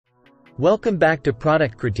Welcome back to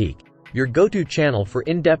Product Critique, your go-to channel for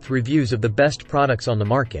in-depth reviews of the best products on the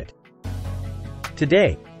market.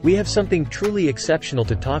 Today, we have something truly exceptional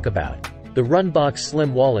to talk about, the Runbox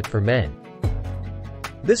Slim Wallet for Men.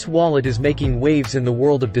 This wallet is making waves in the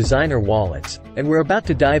world of designer wallets, and we're about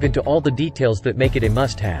to dive into all the details that make it a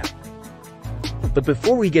must-have. But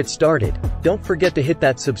before we get started, don't forget to hit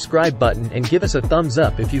that subscribe button and give us a thumbs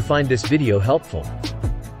up if you find this video helpful.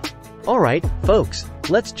 Alright, folks,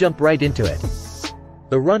 let's jump right into it.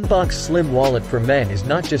 The Runbox Slim Wallet for Men is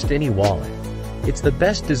not just any wallet. It's the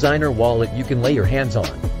best designer wallet you can lay your hands on.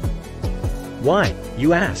 Why,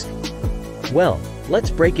 you ask? Well, let's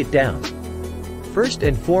break it down. First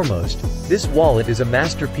and foremost, this wallet is a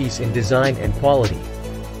masterpiece in design and quality.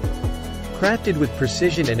 Crafted with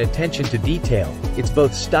precision and attention to detail, it's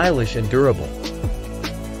both stylish and durable.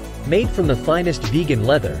 Made from the finest vegan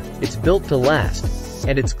leather, it's built to last,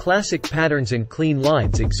 and its classic patterns and clean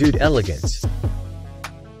lines exude elegance.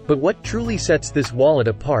 But what truly sets this wallet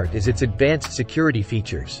apart is its advanced security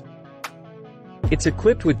features. It's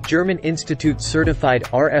equipped with German Institute-certified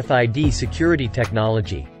RFID security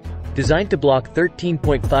technology, designed to block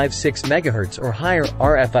 13.56 MHz or higher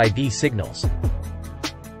RFID signals.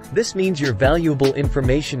 This means your valuable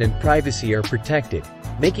information and privacy are protected,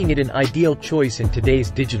 making it an ideal choice in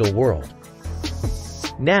today's digital world.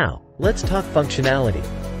 Now, let's talk functionality.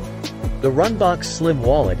 The Runbox Slim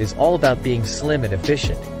Wallet is all about being slim and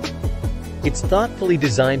efficient. It's thoughtfully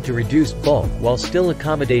designed to reduce bulk while still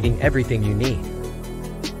accommodating everything you need.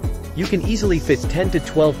 You can easily fit 10 to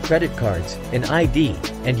 12 credit cards, an ID,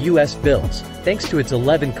 and US bills, thanks to its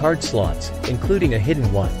 11 card slots, including a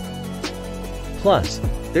hidden one. Plus,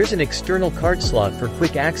 there's an external card slot for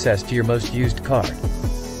quick access to your most used card.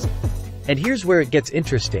 And here's where it gets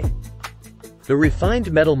interesting. The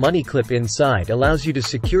refined metal money clip inside allows you to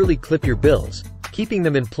securely clip your bills, keeping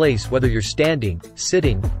them in place whether you're standing,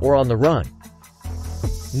 sitting, or on the run.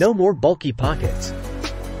 No more bulky pockets.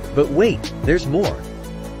 But wait, there's more.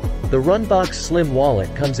 The Runbox Slim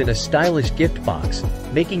Wallet comes in a stylish gift box,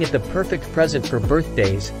 making it the perfect present for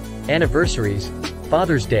birthdays, anniversaries,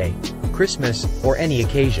 Father's Day, Christmas, or any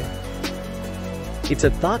occasion. It's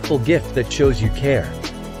a thoughtful gift that shows you care.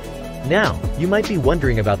 Now, you might be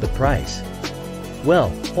wondering about the price. Well,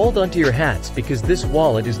 hold on to your hats because this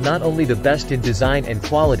wallet is not only the best in design and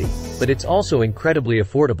quality, but it's also incredibly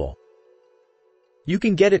affordable. You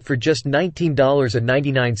can get it for just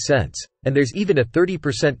 $19.99, and there's even a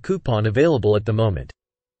 30% coupon available at the moment.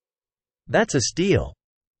 That's a steal.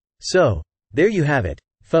 So, there you have it,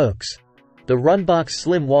 folks. The Runbox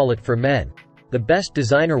Slim Wallet for Men, the best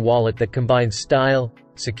designer wallet that combines style,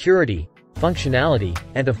 security, functionality,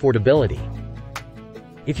 and affordability.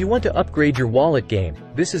 If you want to upgrade your wallet game,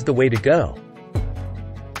 this is the way to go.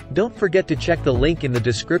 Don't forget to check the link in the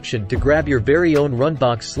description to grab your very own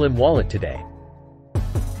Runbox Slim Wallet today.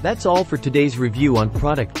 That's all for today's review on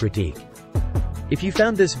Product Critique. If you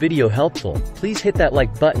found this video helpful, please hit that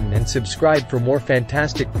like button and subscribe for more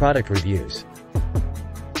fantastic product reviews.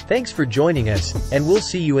 Thanks for joining us, and we'll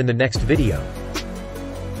see you in the next video.